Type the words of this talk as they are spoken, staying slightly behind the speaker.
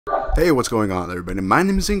Hey, what's going on, everybody? My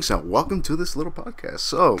name is Inkz, and welcome to this little podcast.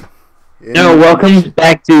 So, welcome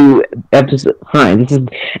back to episode. Hi, this is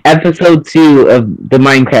episode 2 of the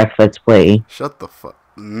Minecraft Let's Play. shut the fuck.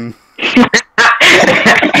 That's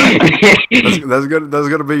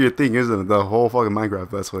gonna be your thing, isn't it? The whole fucking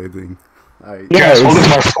Minecraft Let's Play thing. Alright. Yeah. Guys, welcome to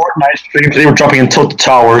our Fortnite stream. Today we're dropping into the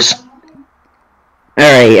towers.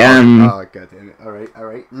 Alright, Oh, god damn it.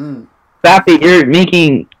 Alright. stop it. You're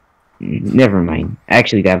making. Never mind.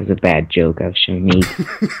 Actually, that was a bad joke I should make.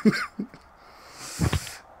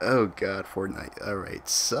 Oh god, Fortnite. Alright,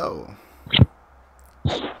 so.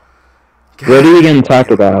 What are we gonna talk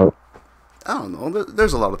about? I don't know.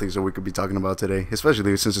 There's a lot of things that we could be talking about today,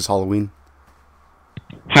 especially since it's Halloween.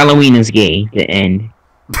 Halloween is gay. The end.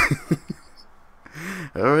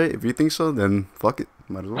 Alright, if you think so, then fuck it.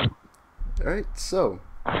 Might as well. Alright, so.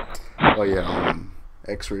 Oh, yeah,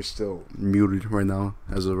 X-Ray's still muted right now,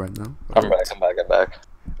 as of right now. I'm back.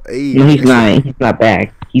 Hey, No, he's not. He's not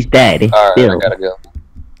back. He's dead. Alright, Still. I gotta go.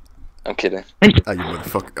 I'm kidding. Ah, you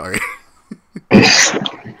motherfucker. Alright.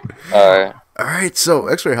 Alright. Alright, so,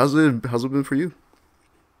 X-Ray, how's it been for you?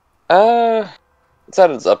 It's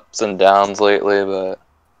had its ups and downs lately, but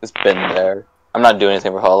it's been there. I'm not doing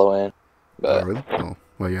anything for Halloween, Oh, but really? Oh,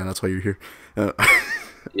 well, yeah, that's why you're here.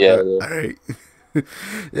 yeah. Alright.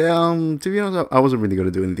 Yeah, to be honest, I wasn't really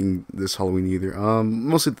gonna do anything this Halloween either.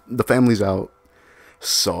 Mostly the family's out,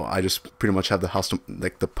 so I just pretty much have the house,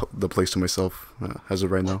 the place to myself as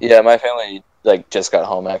of right now. Yeah, my family just got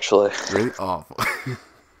home actually. Really? Oh.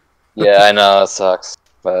 Yeah, I know it sucks,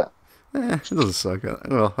 but It doesn't suck.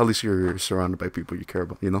 Well, at least you're surrounded by people you care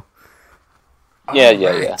about, you know?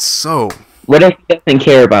 yeah. So, What if he doesn't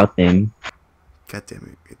care about them? god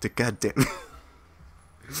damn it. God damn it.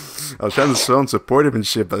 I was trying to sound supportive and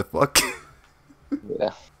shit, but fuck.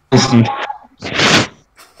 Yeah. I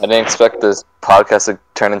didn't expect this podcast to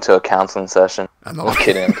turn into a counseling session. I know. I'm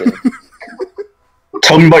kidding.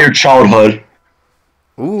 Tell me about your childhood.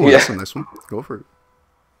 Ooh, Yeah. that's a nice one. Go for it.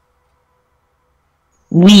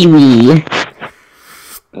 Wee wee.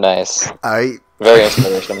 Nice. Very Very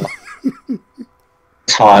inspirational.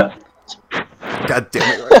 It's hot. God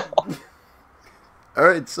damn it.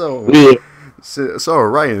 Alright, so, Wee.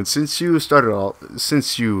 Ryan, since you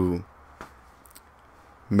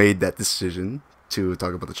made that decision to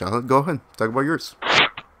talk about the childhood, go ahead. Talk about yours.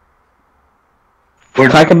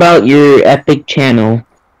 Talk about your epic channel.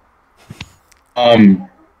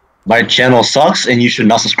 My channel sucks and you should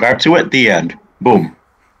not subscribe to it. The end. Boom.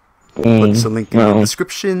 Dang. Put the link in the Well,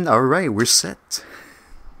 description. Alright, we're set.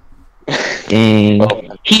 dang.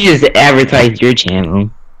 Well, He just advertised your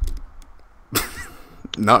channel.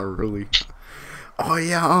 Not really. Oh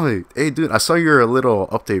yeah, hey dude, I saw your little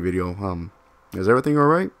update video. Is everything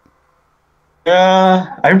alright?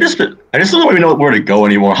 I just don't really know where to go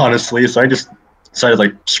anymore, honestly. So I just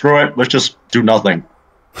decided, screw it. Let's just do nothing.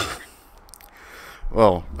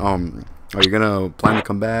 Well, are you gonna plan to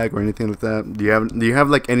come back or anything like that? Do you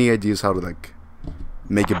have any ideas how to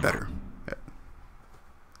make it better?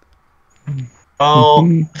 Well,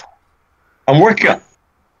 I'm working on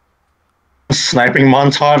a sniping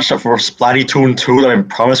montage for Splatoon 2 that I've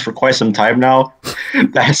promised for quite some time now.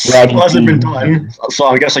 That still hasn't been done. So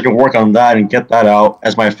I guess I can work on that and get that out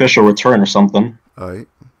as my official return or something. Alright.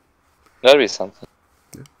 that'd be something.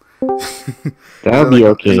 That'll be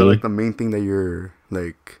okay. Is that the main thing that you're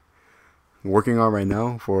working on right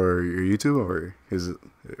now for your YouTube, or is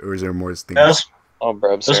there more things? Yes, Oh,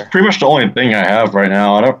 bro, that's sir. pretty much the only thing I have right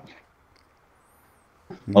now. I don't.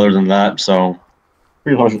 Other than that, so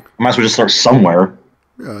pretty much, I might as well just start somewhere.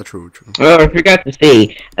 Yeah, true. Oh, I forgot to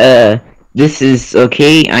say, this is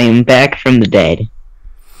okay. I am back from the dead.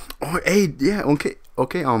 Oh, hey, yeah, okay.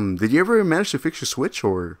 Did you ever manage to fix your Switch,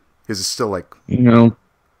 or is it still No,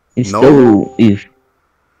 it's No? still. Oof.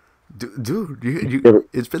 dude? You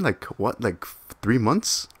it's been what, 3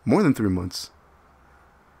 months? More than 3 months.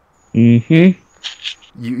 Mm-hmm.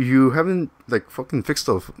 You haven't fucking fixed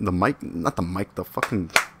the mic, not the mic,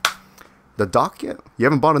 the dock yet? You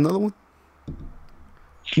haven't bought another one?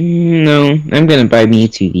 No, I'm gonna buy me a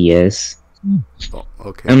 2DS. Oh,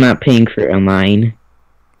 okay. I'm not paying for online.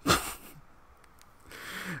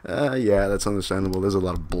 Yeah, that's understandable. There's a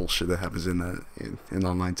lot of bullshit that happens in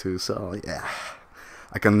online too. So yeah,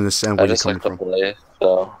 I can understand I where you're just coming like to from. play,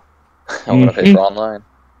 so I'm gonna pay for online.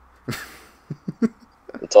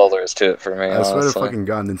 That's all there is to it for me, I swear to honestly. fucking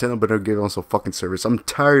god, Nintendo better give us a fucking service. I'm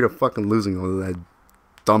tired of fucking losing all of that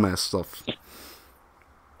dumbass stuff.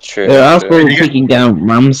 True. They're also true. taking down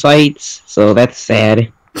ROM sites, so that's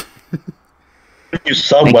sad. Use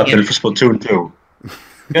sub weapon for Splatoon 2. You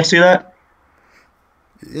guys see that?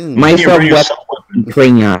 Yeah, My You can sub use weapon sub weapon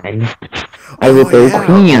crayon. I will throw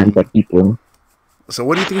crayons at people. So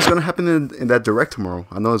what do you think is gonna happen in that direct tomorrow?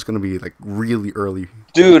 I know it's gonna be like really early.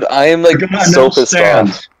 Dude, I am like so pissed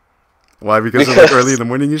off. Why? Because it's like early in the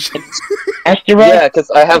morning and shit? Yeah, because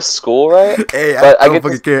I have school, right? Hey, I don't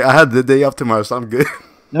fucking care. I had the day off tomorrow, so I'm good.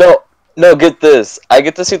 No, get this. I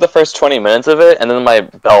get to see the first 20 minutes of it, and then my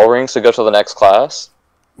bell rings to go to the next class.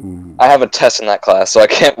 Ooh. I have a test in that class, so I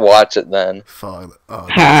can't watch it then. Fuck.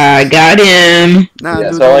 I got him. Nah, yeah,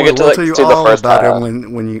 dude, so I only we'll get to like, tell you see the all first about half. it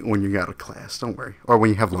when you got a class. Don't worry, or when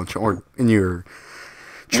you have lunch, or in your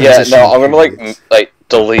Yeah, no, I'm gonna periods. like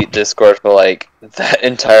delete Discord for like that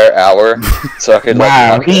entire hour, so I could like.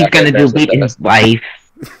 Wow, not he's get gonna access to delete the his life.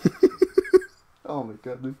 Oh my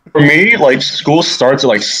god, dude. For me, like school starts at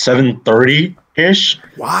like 7:30 ish,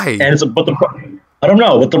 Why? and I don't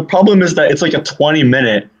know. But the problem is that it's like a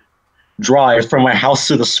 20-minute drive from my house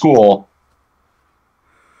to the school.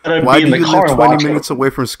 Why do you live 20 watch minutes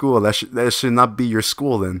away from school? That should not be your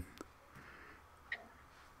school then.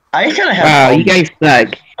 I kind of had Wow, problems. you guys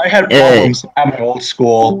suck. I had problems at my old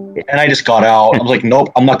school, and I just got out. I was like,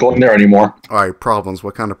 nope, I'm not going there anymore. All right, problems.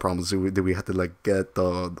 What kind of problems did we have to like get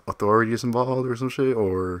the authorities involved or some shit,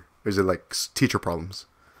 or is it like teacher problems?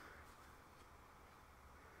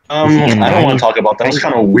 I don't want to talk about that. It's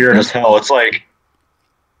kind of weird as hell. It's like,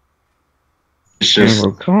 it's just.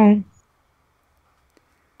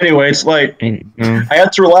 Anyway, it's like I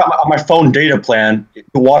had to rely on my phone data plan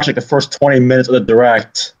to watch like the first 20 minutes of the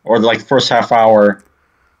direct or like the first half hour.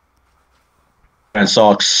 And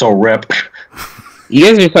so rip. You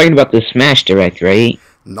guys are talking about the Smash Direct, right?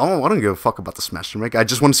 No, I don't give a fuck about the Smash Direct. I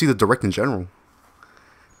just want to see the direct in general.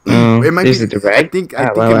 It might there's be. a direct. I think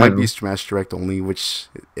it might be Smash Direct only, which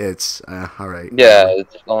it's all right. Yeah,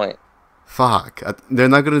 it's only. Fuck. They're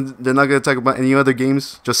not gonna talk about any other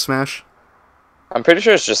games. Just Smash. I'm pretty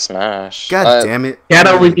sure it's just Smash. God damn it.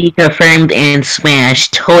 Shadow will be confirmed and Smash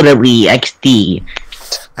totally XD.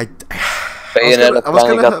 I Bayonetta was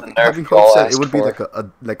finally gonna got the nerf having ball hopes that asked it would be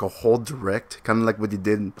for. like a whole direct, kind of like what they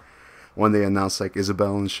did when they announced like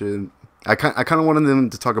Isabelle and shit. I kind of wanted them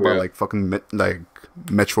to talk about like fucking like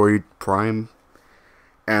Metroid Prime.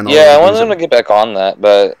 And all Yeah, I wanted them to get back on that,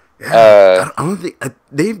 but I don't think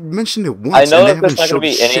they mentioned it once. I know and that they there's not haven't gonna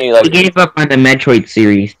be showed any shit. like. They gave up on the Metroid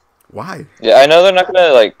series. Why? Yeah, I know they're not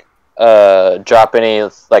gonna like drop any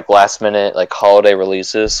like last minute like holiday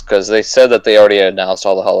releases because they said that they already announced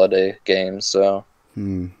all the holiday games. So.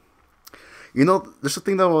 You know, there's a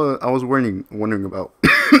thing that I was wondering about.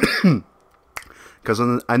 Because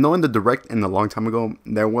I know in the direct in a long time ago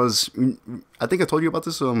there was, I think I told you about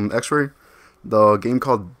this X-Ray, the game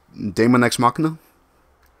called Daemon X Machina.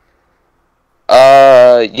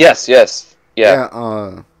 Yes,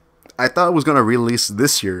 yeah. I thought it was gonna release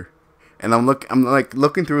this year, and I'm like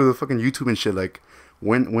looking through the fucking YouTube and shit, like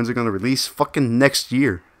when's it gonna release? Fucking next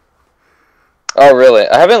year. Oh really?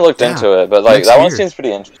 I haven't looked into it, but like that one seems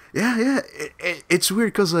pretty interesting. Yeah. It's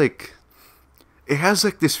weird because like it has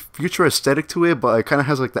like this future aesthetic to it, but it kind of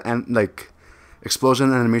has like like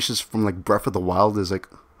explosion animations from like Breath of the Wild. Is like,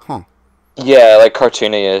 huh? Yeah, like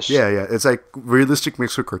cartoony-ish. Yeah. It's like realistic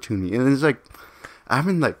mixed with cartoony, and it's like I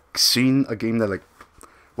haven't like seen a game that like,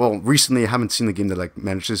 well, recently I haven't seen a game that like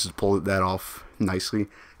manages to pull that off nicely,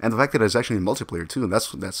 and the fact that it's actually multiplayer too.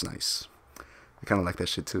 That's nice. I kind of like that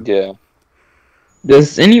shit too. Yeah.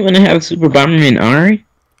 Does anyone have Super Bomberman R?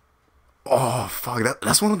 Oh fuck!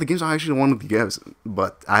 That's one of the games I actually wanted to get,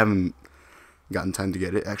 but I haven't gotten time to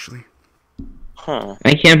get it actually. Huh.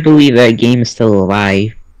 I can't believe that game is still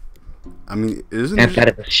alive. I mean, isn't I it? thought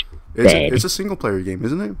it was dead. It's a single player game,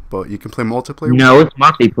 isn't it? But you can play multiplayer. No, it's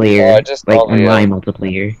multiplayer. Oh, I just like thought online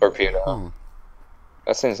multiplayer. Torpedo. Oh.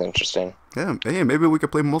 That seems interesting. Yeah. Hey, maybe we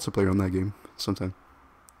could play multiplayer on that game sometime.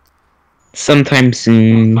 Sometime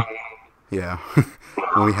soon. Yeah,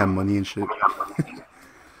 when we have money and shit.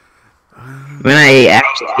 When I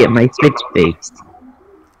actually get my Switch fixed.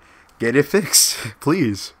 Get it fixed,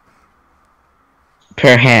 please.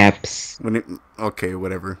 Perhaps. Okay,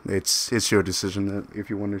 whatever. It's your decision if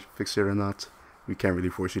you want to fix it or not. We can't really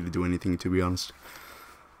force you to do anything, to be honest.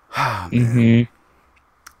 Ah, man.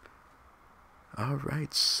 All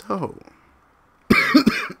right, so.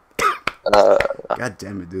 God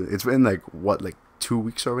damn it, dude! It's been like 2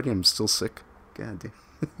 weeks already. I'm still sick. God damn.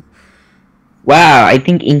 Wow, I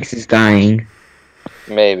think Inkz is dying.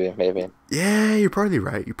 Maybe. Yeah, you're probably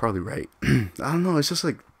right. I don't know. It's just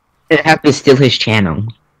like I have to steal his channel.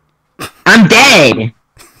 I'm dead!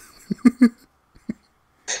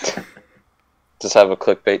 Just have a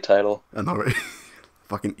clickbait title. I know, right?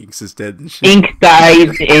 Fucking Inkz is dead and shit. Inkz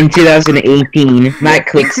died in 2018, not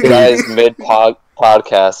clickbait. Guys, mid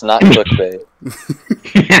podcast, not clickbait.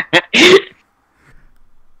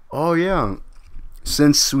 Oh yeah,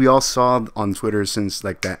 since we all saw on Twitter, since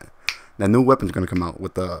like that new weapon's gonna come out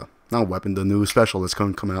with the not weapon, the new special that's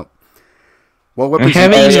gonna come out. What I weapons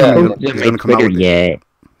haven't is even coming posted is my gonna come out Twitter with it? yet.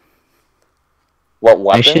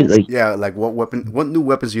 What I should weapons? like. Yeah, like what new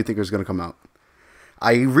weapons do you think is gonna come out?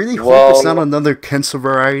 I really hope it's not Well, another Kensa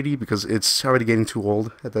variety because it's already getting too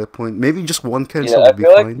old at that point. Maybe just one yeah, Kensa would be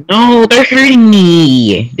fine. No, they're hurting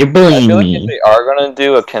me. They're I feel bullying like if me. they are gonna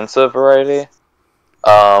do a Kensa variety,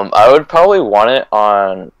 I would probably want it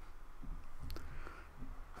on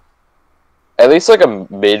at least like a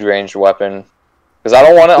mid-range weapon, because I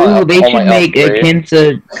don't want it Ooh, on, they on my should make a L3.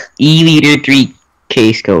 Kensa E-Liter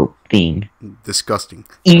 3K scope thing. Disgusting.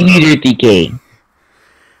 E-Liter 3K.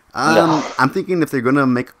 No. I'm thinking if they're gonna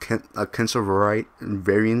make a Kensa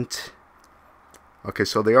variant. Okay,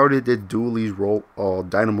 so they already did Dooley's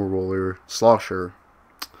Dynamo Roller, Slosher.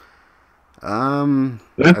 What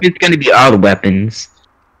if it's gonna be all the weapons?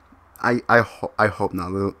 I hope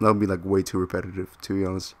not. That'll be like way too repetitive, to be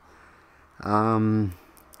honest.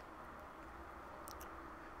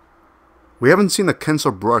 We haven't seen a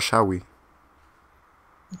Kensa brush, have we?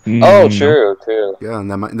 Oh, No. true. Yeah, and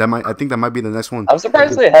that might I think that might be the next one. I'm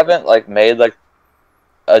surprised they haven't like made like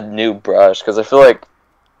a new brush, because I feel like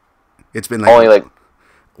It's been like only like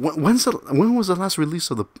when was the last release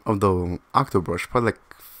of the Octo Brush? Probably like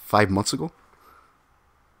 5 months ago.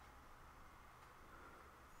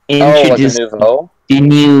 like Introduce the Nouveau. the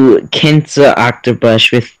new Kensa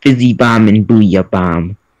Octobrush with Fizzy Bomb and Booyah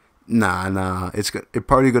Bomb. Nah. It's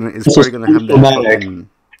probably gonna have just that dramatic. fucking.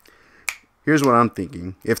 Here's what I'm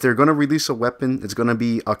thinking. If they're gonna release a weapon, it's gonna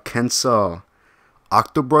be a Kensa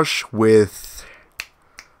Octobrush with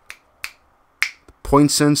point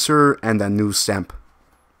sensor and that new stamp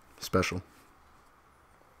special.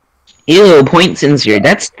 Ew, point sensor.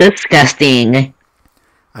 That's disgusting.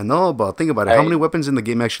 I know, but think about it. How many weapons in the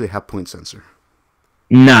game actually have point sensor?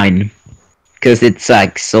 None. Because it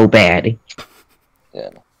sucks so bad. Yeah.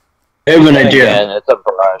 I have an And idea. again, it's a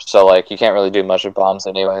brush, so like you can't really do much with bombs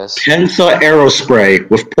anyways. Kensa Aerospray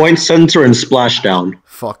with point sensor and splashdown.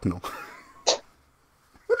 Fuck no.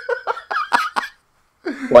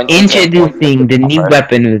 Introducing the new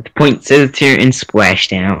weapon with point sensor and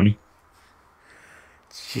splashdown.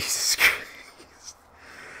 Jesus Christ.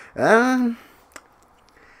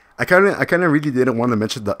 I kind of really didn't want to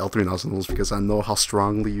mention the L3 nozzles because I know how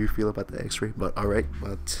strongly you feel about the X-ray, but alright,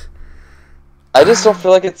 but I just don't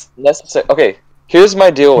feel like it's necessary. Okay, here's my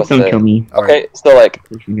deal with Don't it. kill me. Okay, so like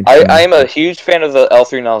I am a huge fan of the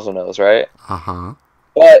L3 nozzle nose, right? uh-huh.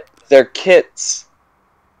 But their kits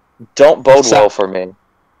don't bode well for me.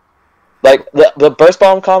 Like the burst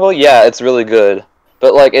bomb combo, yeah, it's really good,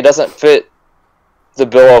 but like it doesn't fit the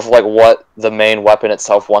bill of like what the main weapon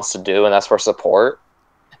itself wants to do, and that's for support.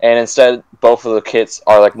 And instead, both of the kits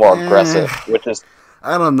are like more aggressive, which is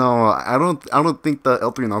I don't know. I don't think the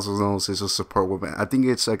L3 nozzles is a support weapon. I think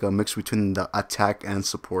it's like a mix between the attack and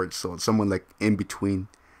support, so it's someone like in between.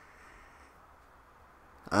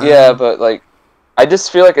 yeah, but like I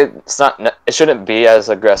just feel like it's not. It shouldn't be as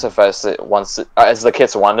aggressive as it wants, as the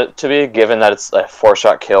kits want it to be. Given that it's a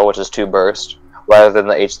 4-shot kill, which is 2 burst, rather than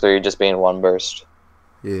the H3 just being 1 burst.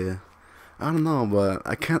 Yeah, I don't know, but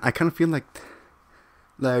I kind of feel like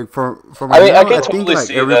for I right mean, now, I can I think totally like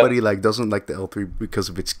see everybody that. like doesn't like the L3 because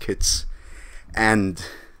of its kits, and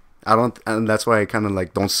and that's why I kind of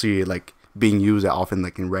like don't see it like being used that often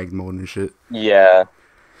like in ranked mode and shit. Yeah.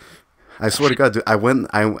 I swear to God, dude,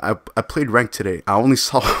 I played ranked today. I only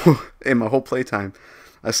saw in my whole playtime,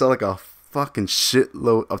 I saw like a fucking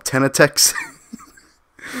shitload of Tenatechs,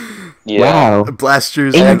 Yeah. Wow.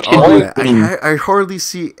 blasters, And and all that. interesting. I hardly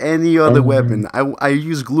see any other weapon. I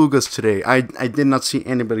used Glugas today. I did not see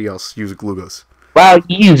anybody else use Glugas. Wow,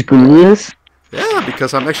 you use glues? Yeah,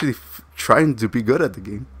 because I'm actually trying to be good at the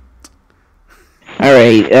game.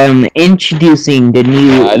 Alright, introducing the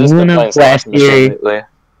new I just been Luna playing Slash Mission Blaster lately.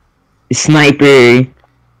 Sniper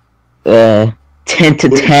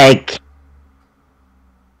Tentatech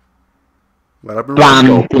But I've been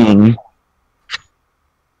bomb thing.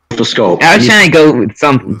 The scope. I was trying to go with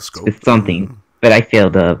something, With scope. with something, but I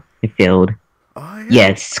failed up. It failed. Oh yeah.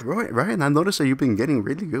 Yes. Right. And I noticed that you've been getting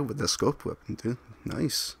really good with the scope weapon, too.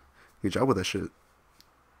 Nice. Good job with that shit.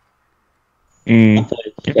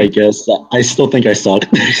 I guess. I still think I suck.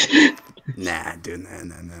 Nah, dude,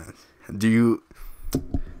 nah. Do you?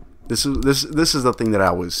 This is the thing that I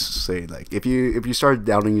always say. Like, if you start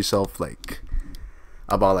doubting yourself, like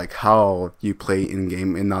about like how you play in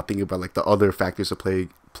game and not thinking about like the other factors to play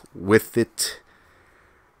with it,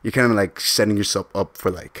 you're kind of like setting yourself up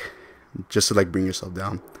for like just to like bring yourself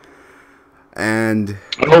down. And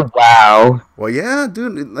Oh wow. well, yeah,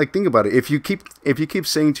 dude. Like, think about it. If you keep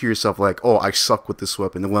saying to yourself like, "Oh, I suck with this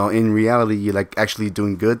weapon," well, in reality, you're like actually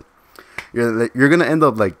doing good. You're gonna end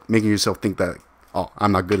up like making yourself think that, "Oh,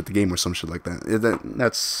 I'm not good at the game" or some shit like that.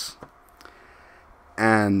 That's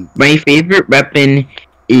and My favorite weapon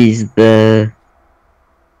is the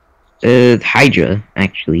Hydra,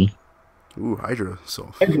 actually. ooh, Hydra.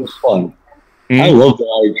 So Hydra's fun. Hmm? I love the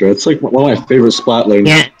Hydra. It's like one of my favorite splat lanes.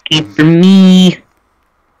 Can't escape from me.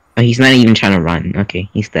 Oh, he's not even trying to run. Okay,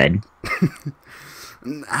 he's dead.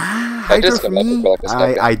 Hydra just for got me, for like a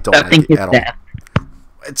second. I don't I like think it it's at all. that.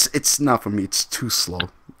 It's not for me. It's too slow,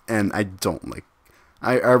 and I don't like.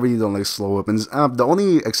 I really don't like slow weapons. The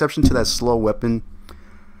only exception to that slow weapon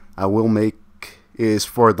I will make is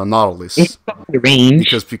for the Nautilus. It's the range.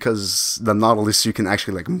 Because the Nautilus you can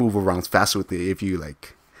actually like move around faster with it if you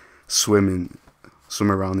like swim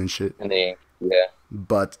around and shit. And yeah.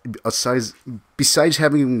 But besides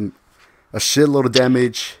having a shitload of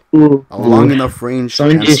damage, Ooh, a long enough range,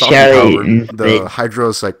 Someone and just stalking shouted power, and the said-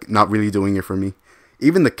 Hydra's like not really doing it for me.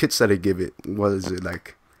 Even the kits that I give it, what is it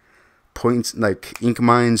like? Points like Ink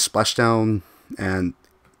Mine, Splashdown, and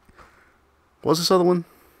what was this other one?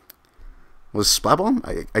 Was Splat Bomb?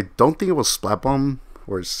 I don't think it was Splat Bomb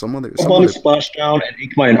or some other. Bomb, Splashdown, and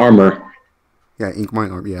Ink Mine Armor. Yeah, Ink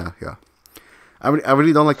Mine Armor. Yeah. I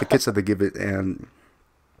really don't like the kits that they give it, and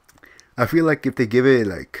I feel like if they give it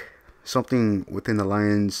like something within the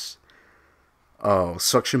lines of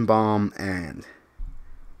Suction Bomb and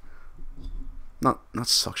not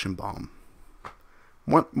Suction Bomb,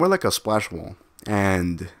 more like a Splash Wall,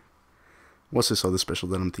 and what's this other special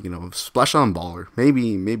that I'm thinking of? Splash on Baller.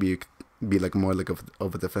 Maybe it could be like more like of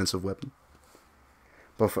a defensive weapon.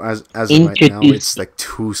 But as of right now, it's like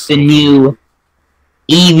too slow. The new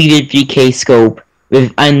E-Leader 3K scope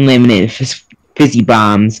with unlimited fizzy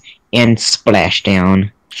bombs and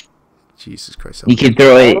splashdown. Jesus Christ! You can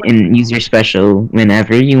throw it and use your special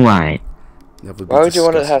whenever you want. Why would you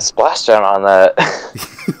want to have splashdown on that?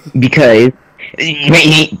 Because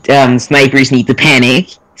snipers need to panic,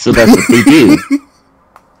 so that's what they do.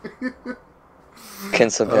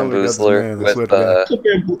 Kinsa Oh my God, Bamboozler man, I swear with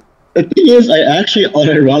to God. The thing is, I actually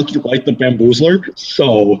unironically like the Bamboozler,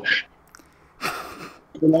 so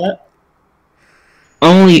for that.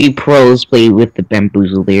 Only pros play with the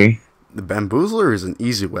bamboozler. The Bamboozler is an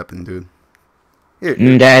easy weapon, dude. Here,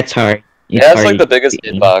 That's hard. yeah, it's like the biggest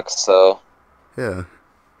hitbox, so yeah.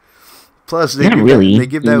 Plus, Not really. They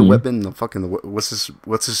give that weapon the fucking what's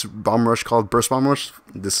this bomb rush called? Burst bomb rush.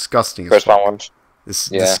 Disgusting. first bomb ones. It's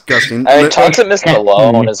Yeah. disgusting. I mean, Toxic Mist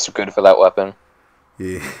alone is good for that weapon.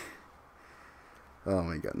 Yeah. Oh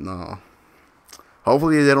my God, no.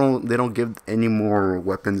 Hopefully they don't give any more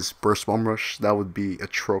weapons burst bomb rush. That would be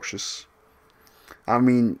atrocious. I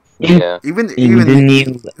mean, Yeah. even the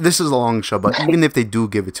new- this is a long shot, but even if they do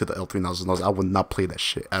give it to the L3000, I would not play that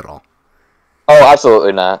shit at all. Oh,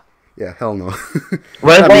 absolutely not. Yeah, hell no.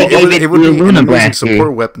 What if they gave it it would to be an Luna amazing Blaster?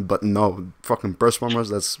 support weapon, but no, fucking burst bomb rush.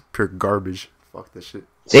 That's pure garbage. Fuck that shit.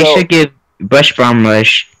 They So- should give Brush Bomb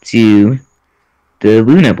Rush to the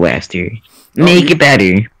Luna Blaster. Make it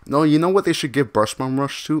better. No, you know what they should give burst bomb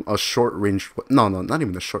rush to? A short range. No, not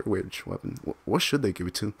even a short range weapon. What should they give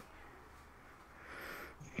it to?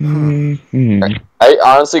 Mhm. Oh, I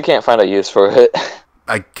honestly can't find a use for it.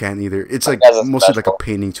 I can't either. It's like As a mostly like a special.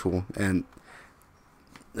 painting tool, and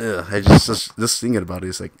I just thinking about it,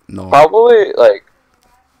 it's like no. Probably like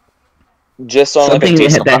just on like a Something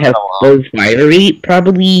decent that has weapon low fire rate,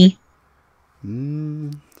 probably.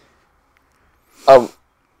 Mm, alone.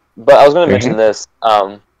 But I was gonna mention this.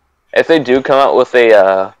 If they do come out with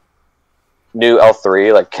a new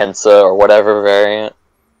L3 like Kensa or whatever variant,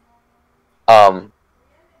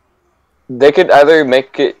 they could either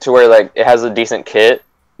make it to where like it has a decent kit.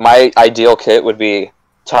 My ideal kit would be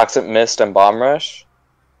Toxic Mist and Bomb Rush.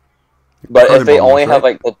 But Curly if they Bomb only Rush, have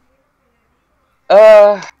right? like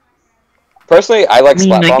the personally, I like I mean,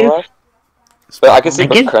 Splat I Bomb guess- Rush, but I could see I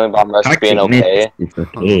guess Curling Bomb Rush being Toxic Mist okay. is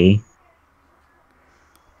okay.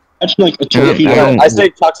 That's like a Yeah, torpedo. I don't- I say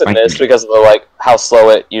Toxic like Mist it. because of the like how slow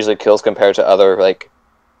it usually kills compared to other like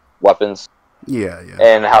weapons yeah.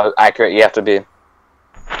 and how accurate you have to be.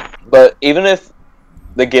 But even if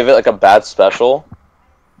they give it like a bad special,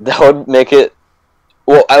 that would make it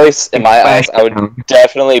well, at least in my eyes, I would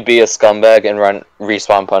definitely be a scumbag and run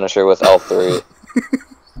Respawn Punisher with L3.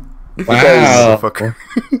 Wow. Motherfucker.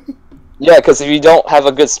 Yeah, because if you don't have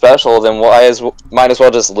a good special, then might as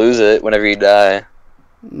well just lose it whenever you die.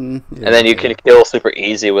 Yeah, And then you can kill super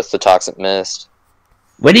easy with the Toxic Mist.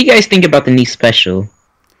 What do you guys think about the new special?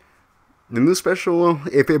 The new special,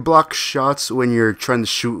 if it blocks shots when you're trying to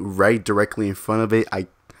shoot right directly in front of it,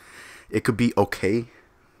 it could be okay,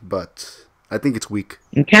 but I think it's weak.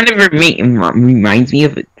 It kind of reminds me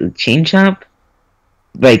of the chain chomp.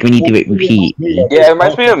 Like when you do it repeat. Yeah, it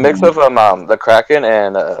reminds me of a mix of the Kraken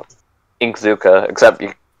and Inkzuka, except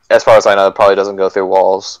as far as I know, it probably doesn't go through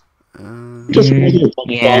walls.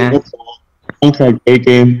 Yeah. Great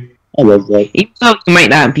game. I love that. Even though you might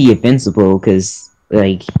not be invincible because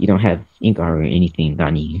like you don't have ink or anything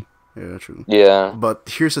on you. Yeah, true. Yeah. But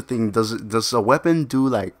here's the thing: does a weapon do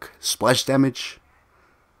like splash damage?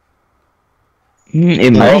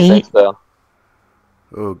 It I don't think might. so.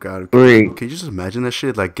 Oh god, Right. can you just imagine that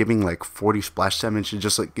shit? Like giving like 40 splash damage,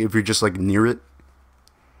 just like if you're just like near it.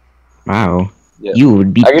 Wow. Yeah. You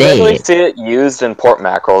would be I can definitely dead. see it used in Port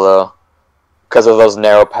Mackerel though, because of those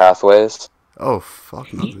narrow pathways. Oh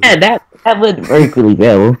fuck no! Yeah, that would work really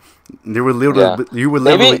well. They were literally, Yeah. you were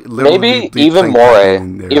Maybe literally even playing more, Kraken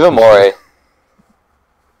in there. even more.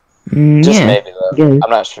 Just Yeah. maybe though. Yeah. I'm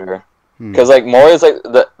not sure. Because like more is like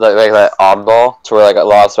like that oddball to where like a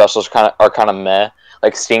lot of specials are kind of meh.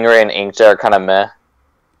 Like Stingray and Inkjet are kind of meh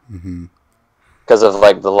Mm-hmm. because of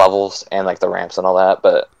like the levels and like the ramps and all that.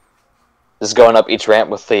 But just going up each ramp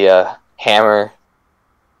with the hammer,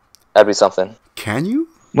 that'd be something. Can you?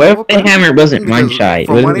 What if the hammer wasn't one Because shot?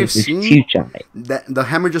 from What what if it I've was seen, two shot? that the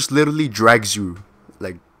hammer just literally drags you,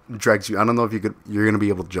 like drags you. I don't know if you're gonna be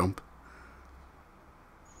able to jump.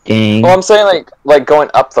 Dang. Well, I'm saying like going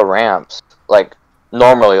up the ramps, like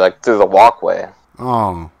normally, like through the walkway.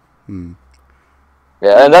 Oh. Hmm.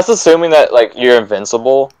 Yeah, and that's assuming that like you're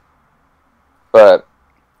invincible. But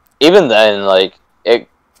even then, like it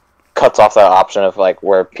cuts off that option of like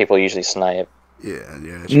where people usually snipe. Yeah.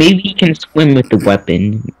 Maybe you can swim with the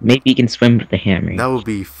weapon. Maybe you can swim with the hammer. That would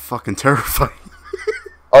be fucking terrifying.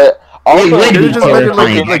 Oh yeah. Also, would Can be you just imagine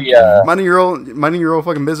terrifying. like yeah. minding your own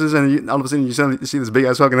fucking business, and all of a sudden you see this big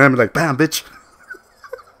ass fucking hammer, like bam, bitch.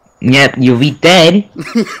 Yep, you'll be dead.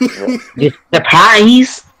 Just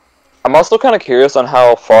surprise. I'm also kind of curious on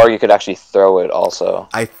how far you could actually throw it. Also,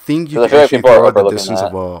 I think you 'Cause I can feel like actually people are throw it the overlooking distance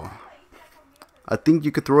that. of a. I think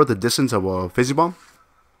you could throw it the distance of a fizzy bomb.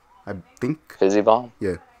 I think. fizzy bomb.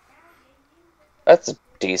 Yeah. That's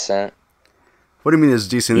decent. What do you mean it's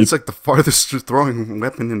decent? It's like the farthest throwing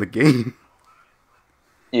weapon in the game.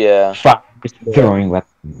 Yeah. Fuck, just throwing weapon.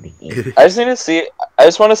 I just need to see. I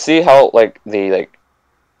just want to see how like the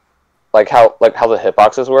how the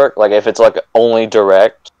hitboxes work. Like if it's like only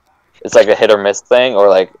direct, it's like a hit or miss thing, or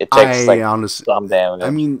like it takes like honestly, some damage. I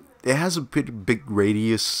mean, it has a pretty big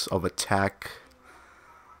radius of attack.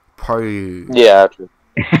 Probably. Yeah. True.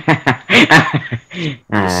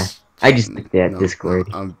 I just looked at No, Discord.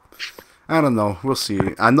 I don't know. We'll see.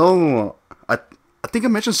 I know. I think I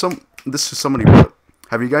mentioned this to somebody, but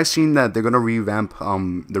have you guys seen that they're gonna revamp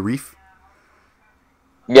the reef?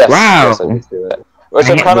 Yes. Wow. Yes, I did see that. Which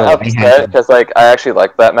I I'm had- kind of well, I upset had- because like I actually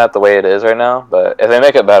like that map the way it is right now. But if they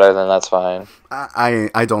make it better, then that's fine.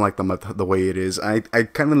 I don't like the way it is. I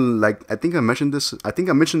kind of like. I think I mentioned this. I think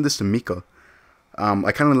I mentioned this to Mika.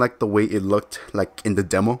 I kind of like the way it looked like in the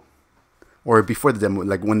demo, or before the demo,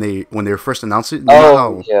 like when they first announced it. You know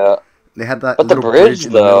how Yeah. they had that But the little bridge,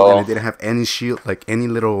 in the middle, and though. it didn't have any shield, like any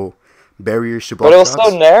little barriers to block But it was shots.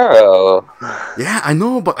 so narrow. Yeah, I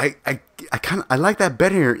know, but I like that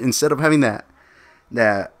better instead of having that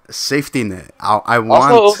safety net. I want.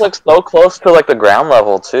 Also, it was like so close to like the ground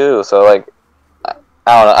level too. So like, I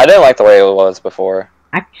don't know. I didn't like the way it was before.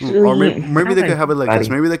 Actually, or maybe they could have it like this.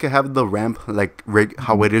 buddy. Maybe they could have the ramp like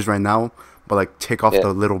how it is right now, but like take off Yeah. the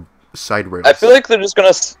little side rails. I feel like they're just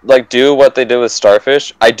gonna like do what they did with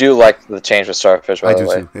Starfish. I do like the change with Starfish. By I the do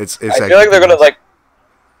way, too. It's I feel like they're gonna like.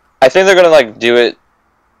 I think they're gonna like do it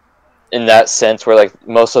in that sense where like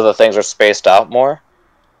most of the things are spaced out more.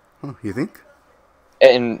 Huh, you think?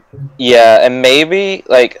 And yeah, and maybe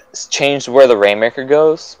like change where the Rainmaker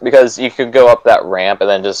goes because you could go up that ramp and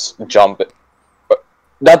then just jump.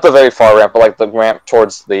 Not the very far ramp, but like the ramp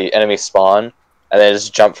towards the enemy spawn, and then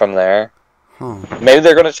just jump from there. Huh. Maybe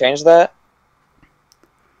they're gonna change that.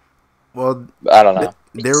 Well, I don't know.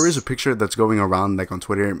 there is a picture that's going around like on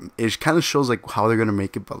Twitter. It kind of shows like how they're gonna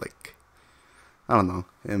make it, but like I don't know.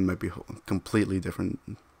 It might be completely different.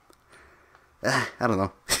 I don't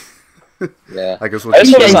know. Yeah. I guess I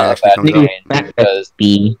just hope it's when it not a actually bad comes game out. because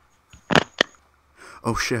B.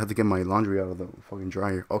 Oh shit! I had to get my laundry out of the fucking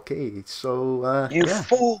dryer. Okay, so you yeah.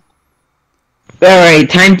 fool. Alright,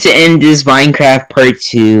 time to end this Minecraft part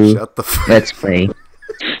 2. Shut the fuck. Let's play.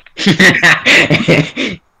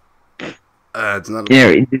 It's not a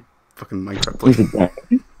There, fucking Minecraft this play. is done.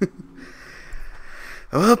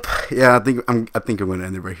 Yeah, I think I'm gonna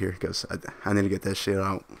end it right here because I need to get that shit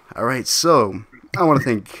out. All right, so I want to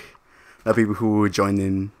thank the people who joined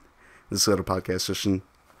in this little podcast session,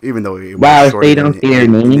 even though it was So you don't than say your it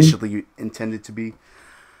name? initially intended to be.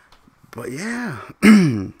 But yeah,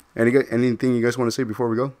 anything you guys want to say before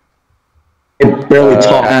we go?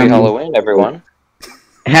 Happy Halloween, everyone.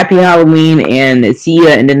 Happy Halloween, and see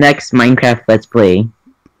ya in the next Minecraft Let's Play.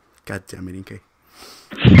 God damn it, Inkz.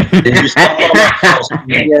 If you step on my house,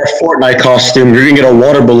 you wear a Fortnite costume, you're gonna get a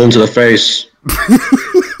water balloon to the face.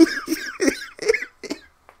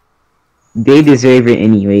 They deserve it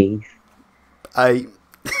anyways. Alright,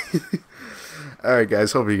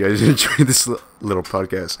 guys. Hope you guys enjoyed this little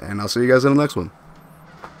podcast, and I'll see you guys in the next one.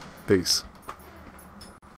 Peace.